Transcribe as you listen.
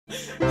What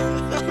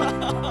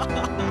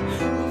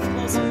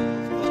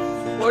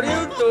are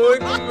you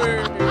doing to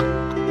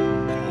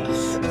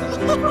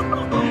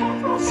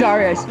me?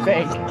 Sorry, I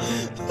spank.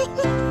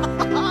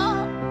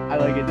 I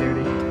like it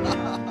dirty.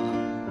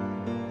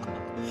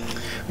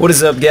 What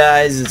is up,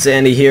 guys? It's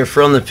Andy here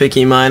from the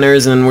Picky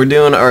Miners, and we're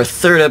doing our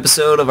third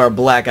episode of our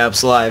Black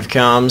Ops Live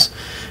comms.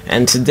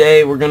 And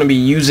today we're going to be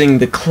using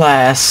the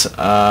class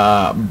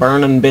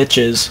Burnin'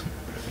 Bitches.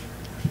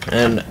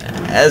 And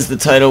as the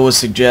title would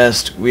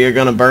suggest, we are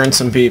going to burn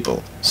some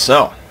people.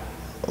 So,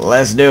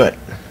 let's do it.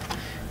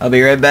 I'll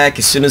be right back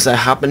as soon as I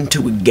hop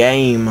into a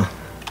game.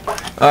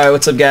 Alright,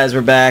 what's up, guys?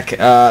 We're back.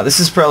 This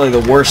is probably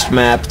the worst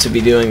map to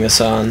be doing this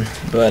on,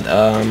 but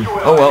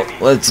oh well,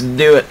 let's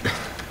do it.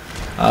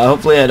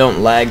 Hopefully I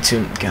don't lag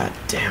too... God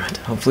damn it.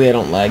 Hopefully I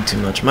don't lag too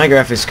much. My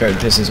graphics card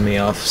pisses me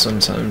off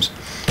sometimes.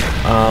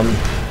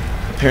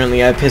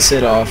 Apparently I piss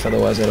it off,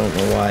 otherwise I don't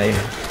know why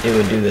it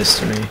would do this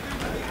to me.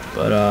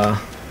 But,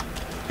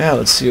 yeah,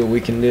 let's see what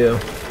we can do.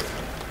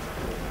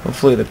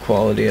 Hopefully the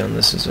quality on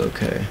this is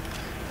okay.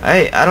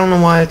 I don't know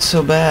why it's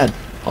so bad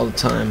all the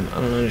time. I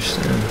don't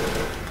understand.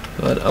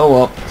 But, oh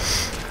well.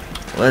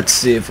 Let's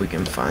see if we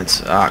can find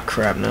some... Ah,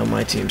 crap, now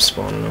my team's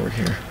spawning over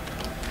here.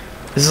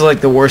 This is like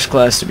the worst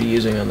class to be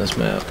using on this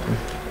map.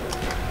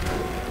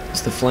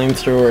 The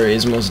flamethrower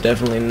is most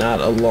definitely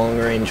not a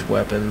long-range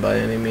weapon by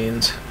any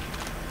means.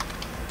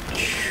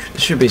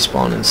 It should be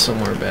spawning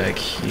somewhere back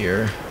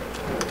here.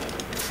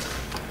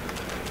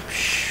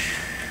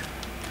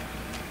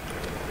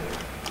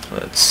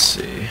 Let's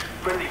see.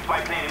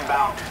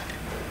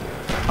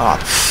 Ah,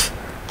 pfft.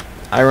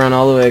 I run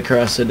all the way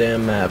across the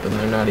damn map and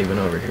they're not even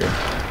over here.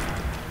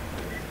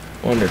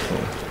 Wonderful.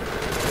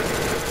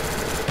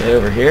 They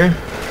over here?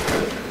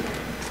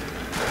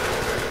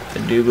 I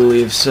do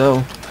believe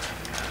so.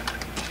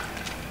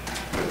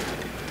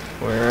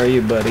 Where are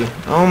you, buddy?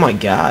 Oh my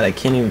god, I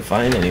can't even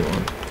find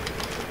anyone.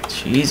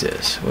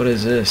 Jesus, what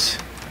is this?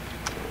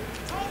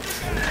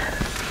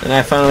 And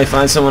I finally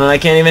find someone and I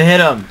can't even hit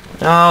him.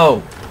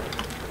 No!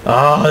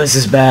 Oh, this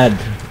is bad.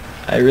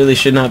 I really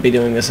should not be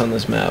doing this on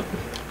this map.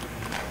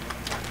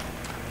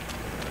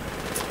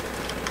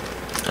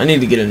 I need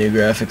to get a new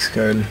graphics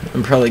card.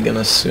 I'm probably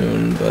gonna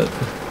soon, but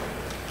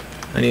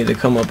I need to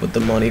come up with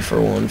the money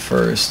for one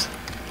first.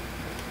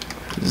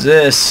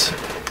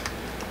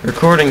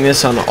 Recording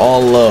this on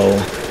all low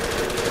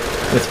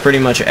with pretty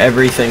much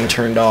everything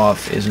turned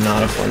off is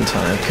not a fun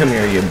time. Come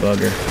here, you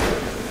bugger.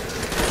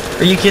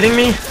 Are you kidding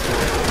me?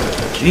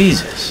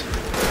 Jesus.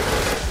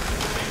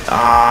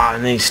 Ah,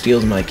 and then he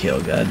steals my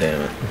kill, god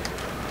damn it.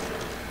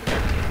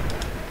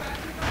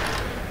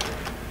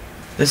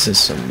 This is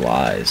some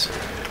lies.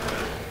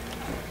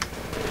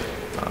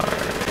 Alright.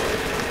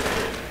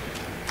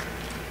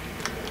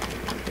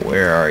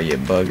 Where are you,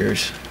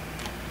 buggers?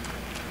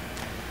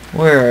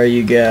 Where are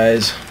you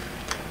guys?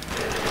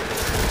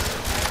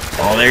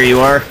 Oh, there you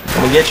are.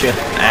 I'm gonna get you.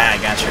 Ah, I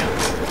got you.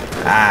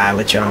 Ah, I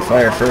lit you on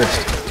fire first.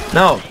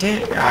 No,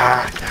 damn.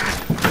 Ah, God.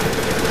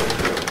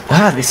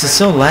 Ah, this is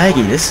so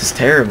laggy. This is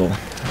terrible.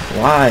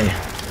 Why?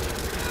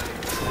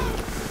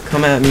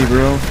 Come at me,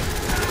 bro.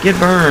 Get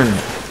burned.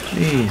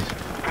 Jeez.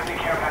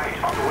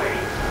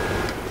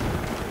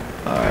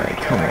 Alright,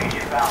 come on.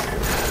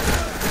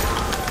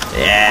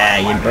 Yeah,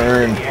 you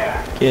burned.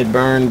 Get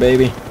burned,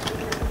 baby.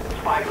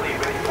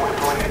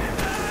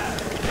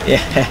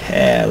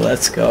 Yeah,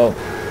 let's go.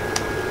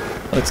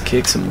 Let's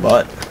kick some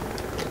butt.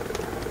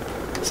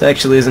 This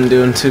actually isn't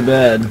doing too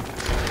bad,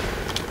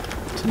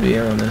 to be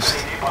honest.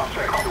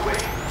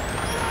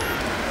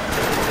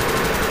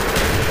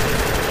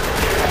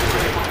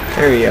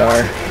 There you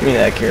are. Give me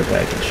that care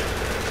package.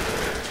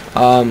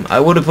 I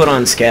would have put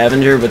on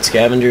Scavenger, but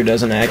Scavenger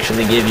doesn't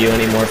actually give you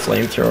any more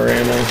flamethrower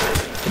ammo.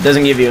 It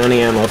doesn't give you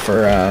any ammo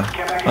for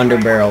under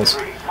barrels.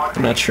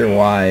 I'm not sure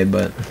why,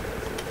 but...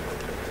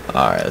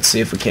 Alright, let's see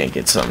if we can't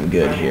get something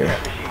good here.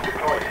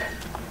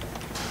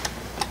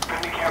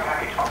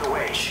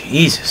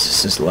 Jesus,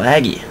 this is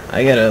laggy.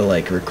 I gotta,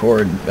 like,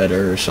 record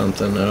better or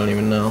something. I don't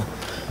even know.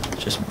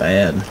 It's just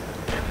bad.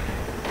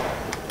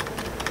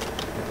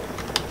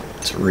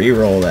 Let's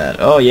re-roll that.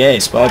 Oh, yay,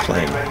 spy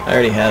plane. I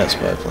already had a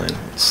spy plane.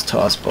 Let's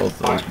toss both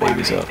those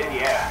babies up. Get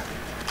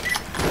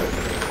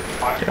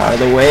out of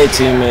the way,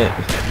 teammate.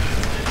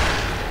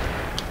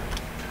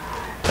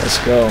 Let's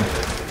go.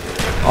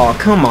 Oh,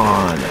 come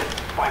on.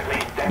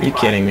 Are you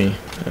kidding me?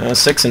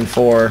 6 and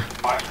 4.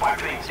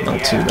 It's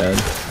not too bad.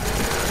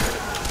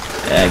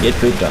 Yeah, get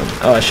pooped on.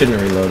 Oh, I shouldn't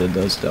have reloaded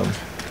those, dumb.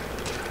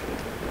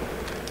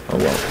 Oh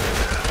well.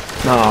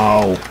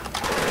 No.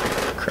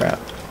 Crap.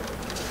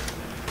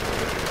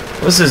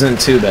 This isn't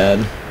too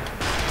bad.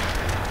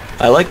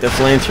 I like the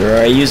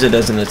flamethrower. I use it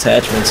as an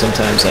attachment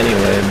sometimes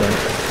anyway, but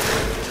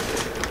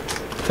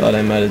thought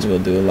I might as well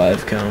do a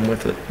live comm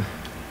with it.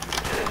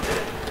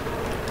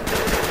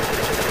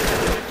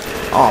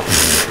 Oh,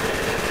 pfft.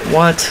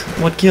 What?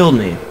 What killed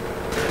me?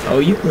 Oh,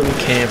 you little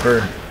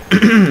camper.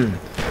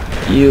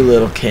 You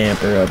little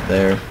camper up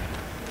there.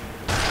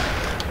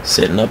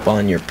 Sitting up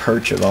on your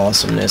perch of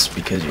awesomeness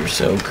because you're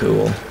so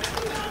cool.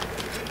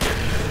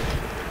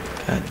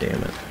 God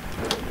damn it.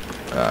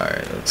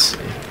 Alright, let's see.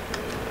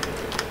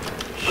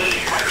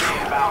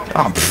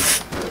 Oh,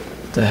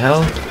 pfft. The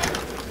hell?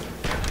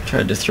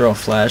 Tried to throw a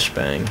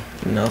flashbang.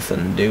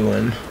 Nothing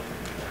doing.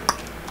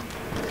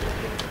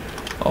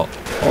 Oh.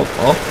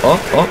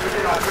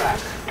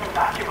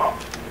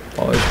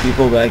 Oh, there's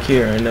people back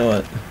here, I know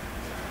it.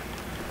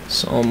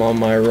 Saw them on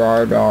my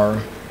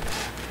radar.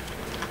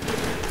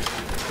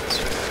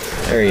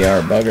 There you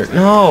are, bugger.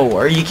 No,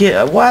 are you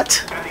kidding?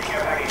 What?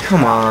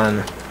 Come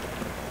on.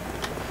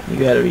 You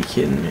gotta be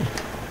kidding me.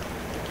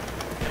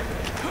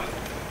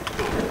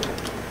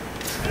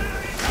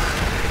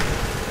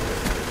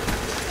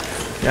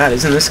 God,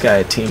 isn't this guy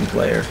a team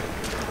player?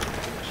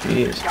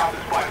 Jeez.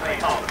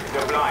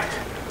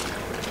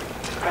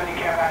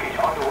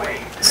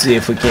 Let's see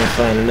if we can't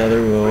find another.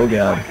 Oh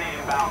god.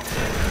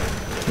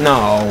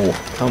 No,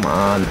 come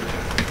on.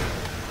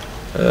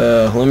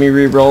 Let me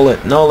re-roll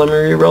it. No, let me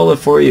re-roll it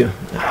for you.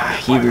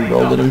 Ah, he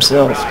re-rolled it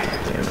himself.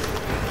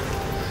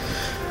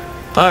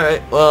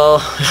 Alright, well,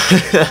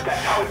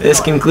 this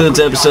concludes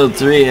episode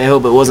 3. I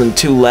hope it wasn't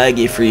too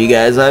laggy for you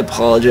guys. I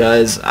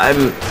apologize.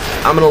 I'm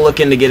gonna look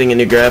into getting a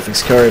new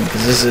graphics card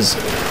because this is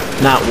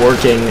not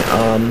working.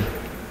 I'm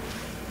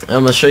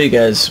gonna show you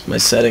guys my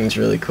settings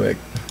really quick,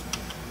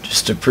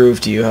 just to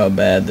prove to you how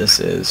bad this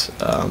is.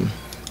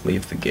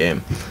 Leave the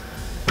game.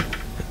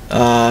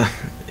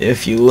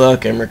 If you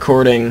look, I'm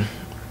recording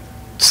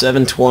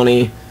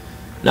 720,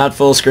 not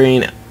full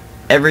screen.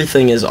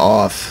 Everything is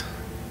off.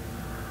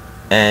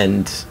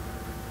 And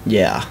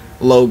yeah,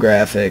 low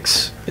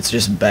graphics. It's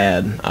just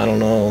bad. I don't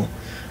know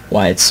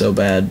why it's so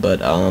bad,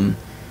 but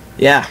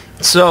yeah.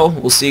 So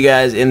we'll see you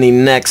guys in the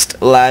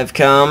next live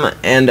comm,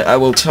 and I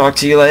will talk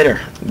to you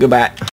later. Goodbye.